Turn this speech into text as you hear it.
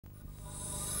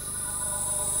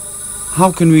How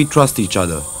can we trust each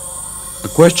other? A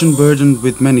question burdened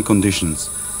with many conditions.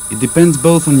 It depends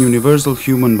both on universal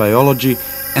human biology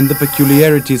and the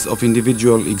peculiarities of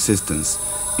individual existence.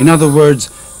 In other words,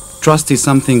 trust is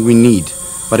something we need,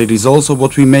 but it is also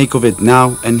what we make of it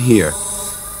now and here.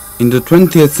 In the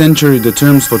 20th century, the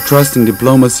terms for trust in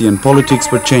diplomacy and politics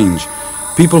were changed.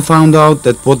 People found out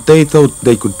that what they thought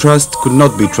they could trust could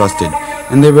not be trusted,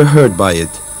 and they were hurt by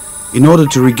it. In order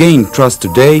to regain trust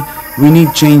today, we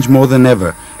need change more than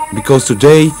ever, because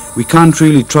today we can't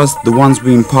really trust the ones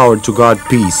we empowered to guard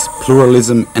peace,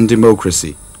 pluralism and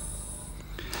democracy.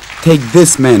 Take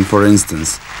this man, for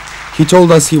instance. He told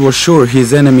us he was sure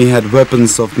his enemy had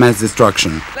weapons of mass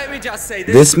destruction.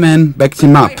 This man backed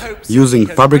him up, using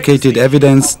fabricated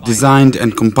evidence designed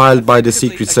and compiled by the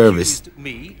Secret Service.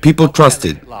 People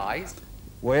trusted.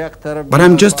 But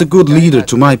I'm just a good leader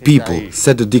to my people,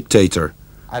 said the dictator.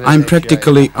 I'm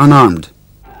practically unarmed.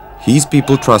 His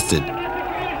people trusted.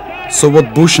 So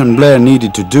what Bush and Blair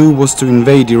needed to do was to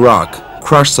invade Iraq,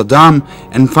 crush Saddam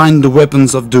and find the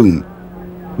weapons of doom.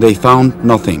 They found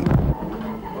nothing.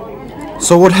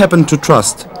 So what happened to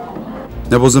trust?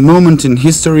 There was a moment in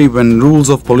history when rules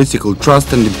of political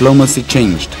trust and diplomacy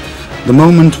changed. The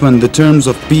moment when the terms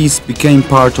of peace became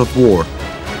part of war.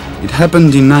 It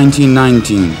happened in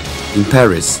 1919 in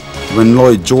Paris, when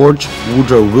Lloyd George,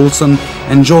 Woodrow Wilson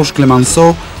and Georges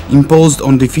Clemenceau imposed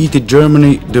on defeated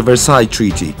Germany the Versailles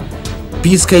Treaty.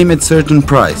 Peace came at certain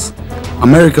price.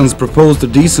 Americans proposed a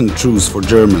decent truce for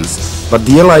Germans, but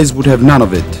the Allies would have none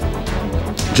of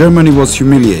it. Germany was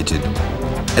humiliated.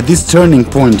 At this turning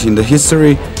point in the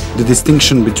history, the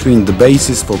distinction between the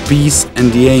basis for peace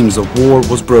and the aims of war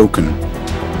was broken.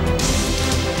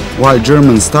 While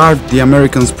Germans starved, the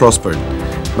Americans prospered.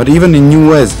 But even in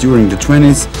US during the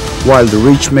 20s, while the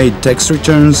rich made tax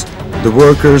returns, the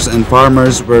workers and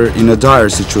farmers were in a dire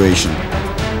situation.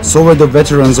 So were the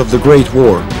veterans of the Great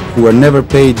War, who were never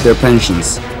paid their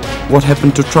pensions. What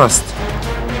happened to trust?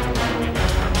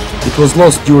 It was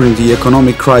lost during the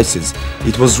economic crisis.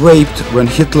 It was raped when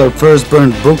Hitler first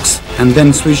burned books and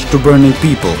then switched to burning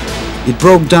people. It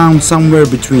broke down somewhere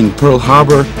between Pearl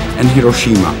Harbor and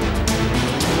Hiroshima.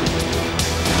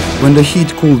 When the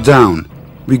heat cooled down,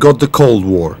 we got the Cold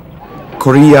War.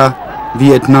 Korea,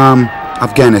 Vietnam,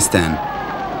 Afghanistan.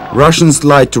 Russians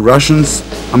lied to Russians,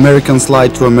 Americans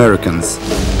lied to Americans.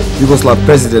 Yugoslav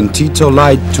President Tito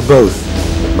lied to both,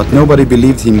 but nobody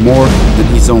believed him more than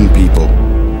his own people.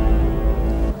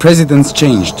 Presidents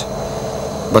changed,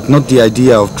 but not the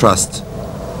idea of trust.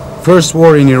 First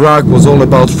war in Iraq was all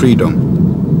about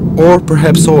freedom, or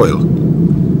perhaps oil.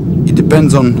 It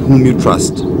depends on whom you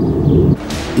trust.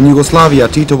 In Yugoslavia,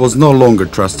 Tito was no longer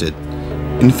trusted.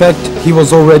 In fact, he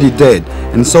was already dead,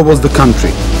 and so was the country.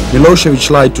 Milosevic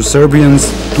lied to Serbians,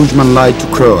 Tudjman lied to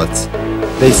Croats.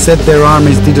 They said their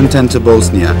armies didn't enter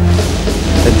Bosnia.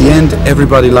 At the end,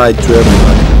 everybody lied to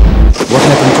everybody. What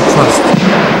happened to trust?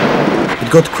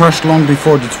 It got crushed long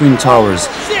before the Twin Towers,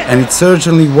 and it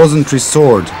certainly wasn't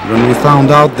restored when we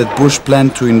found out that Bush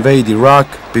planned to invade Iraq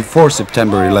before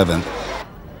September 11th.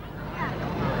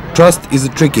 Trust is a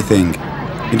tricky thing.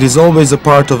 It is always a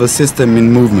part of a system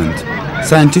in movement.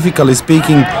 Scientifically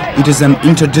speaking, it is an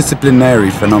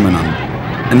interdisciplinary phenomenon.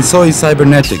 And so is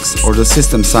cybernetics, or the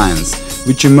system science,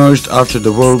 which emerged after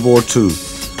the World War II.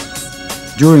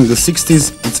 During the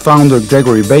 60s, its founder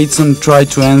Gregory Bateson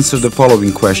tried to answer the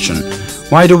following question: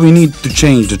 why do we need to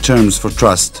change the terms for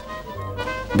trust?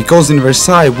 Because in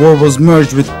Versailles, war was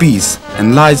merged with peace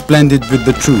and lies blended with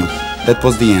the truth. That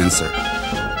was the answer.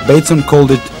 Bateson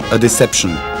called it a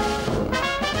deception.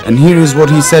 And here is what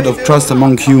he said of trust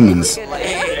among humans.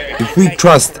 If we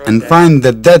trust and find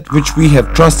that that which we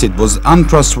have trusted was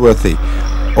untrustworthy,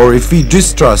 or if we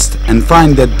distrust and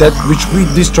find that that which we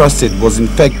distrusted was in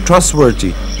fact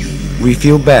trustworthy, we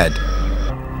feel bad.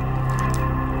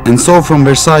 And so from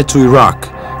Versailles to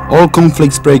Iraq, all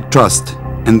conflicts break trust,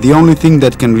 and the only thing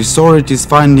that can restore it is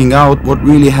finding out what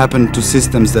really happened to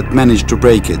systems that managed to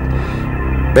break it.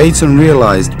 Bateson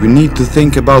realized we need to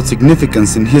think about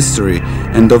significance in history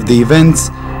and of the events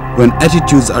when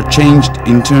attitudes are changed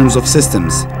in terms of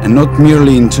systems and not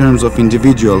merely in terms of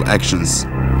individual actions.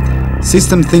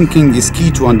 System thinking is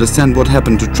key to understand what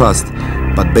happened to trust,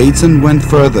 but Bateson went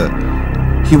further.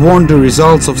 He warned the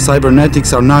results of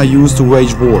cybernetics are now used to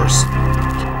wage wars.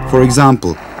 For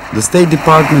example, the State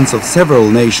Departments of several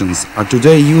nations are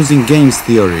today using games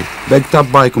theory, backed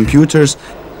up by computers,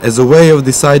 as a way of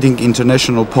deciding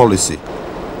international policy.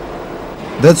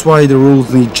 That's why the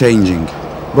rules need changing,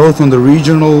 both on the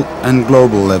regional and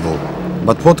global level.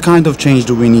 But what kind of change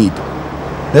do we need?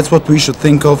 That's what we should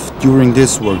think of during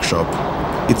this workshop.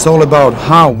 It's all about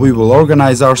how we will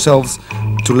organize ourselves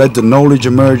to let the knowledge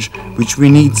emerge which we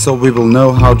need so we will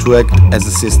know how to act as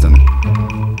a system.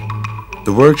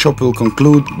 The workshop will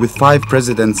conclude with 5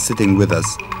 presidents sitting with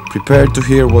us, prepared to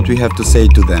hear what we have to say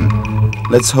to them.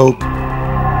 Let's hope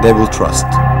they will trust.